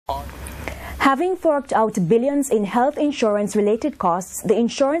Having forked out billions in health insurance-related costs, the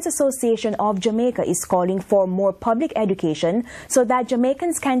Insurance Association of Jamaica is calling for more public education so that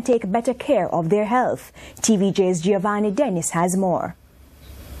Jamaicans can take better care of their health. TVJ's Giovanni Dennis has more.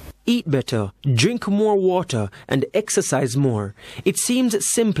 Eat better, drink more water, and exercise more. It seems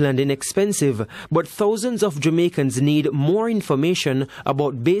simple and inexpensive, but thousands of Jamaicans need more information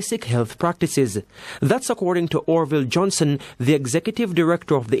about basic health practices. That's according to Orville Johnson, the Executive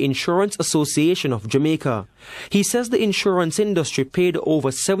Director of the Insurance Association of Jamaica. He says the insurance industry paid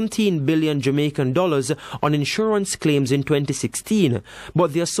over 17 billion Jamaican dollars on insurance claims in 2016,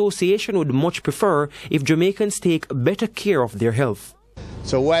 but the association would much prefer if Jamaicans take better care of their health.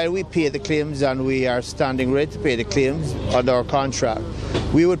 So while we pay the claims and we are standing ready to pay the claims under our contract,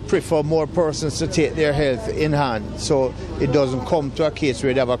 we would prefer more persons to take their health in hand so it doesn't come to a case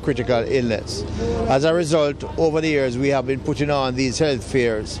where they have a critical illness. As a result, over the years we have been putting on these health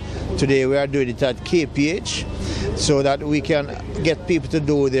fairs. Today we are doing it at Kph so that we can get people to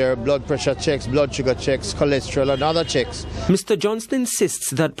do their blood pressure checks, blood sugar checks, cholesterol and other checks. Mr. Johnston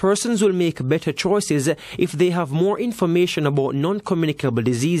insists that persons will make better choices if they have more information about non-communicable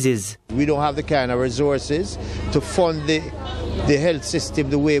diseases. We don't have the kind of resources to fund the health system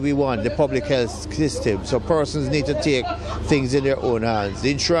the way we want, the public health system. So persons need to take things in their own hands.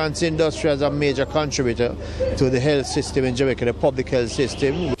 The insurance industry is a major contributor to the health system in Jamaica, the public health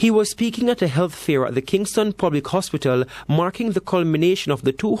system. He was speaking at a health fair at the Kingston Public Hospital, marking the culmination of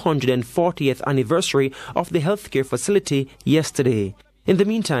the 240th anniversary of the healthcare facility yesterday. In the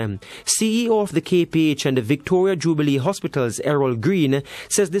meantime, CEO of the Kph and the Victoria Jubilee Hospitals, Errol Green,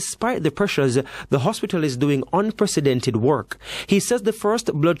 says despite the pressures, the hospital is doing unprecedented work. He says the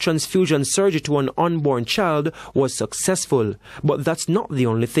first blood transfusion surgery to an unborn child was successful, but that's not the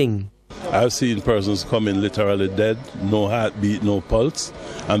only thing. I've seen persons come in literally dead, no heartbeat, no pulse,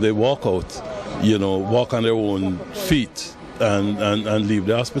 and they walk out, walk on their own feet and leave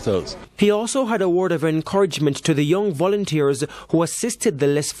the hospitals. He also had a word of encouragement to the young volunteers who assisted the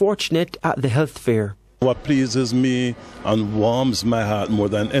less fortunate at the health fair. What pleases me and warms my heart more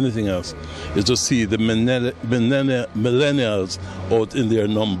than anything else is to see the millennials out in their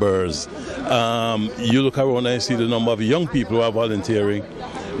numbers. You look around and see the number of young people who are volunteering.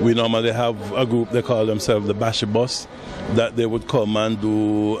 We normally have a group, they call themselves the Bashi Bus, that they would come and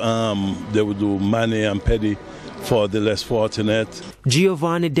do, they would do money and petty for the less fortunate.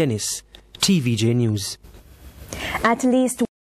 Giovanni Dennis, TVJ News. At least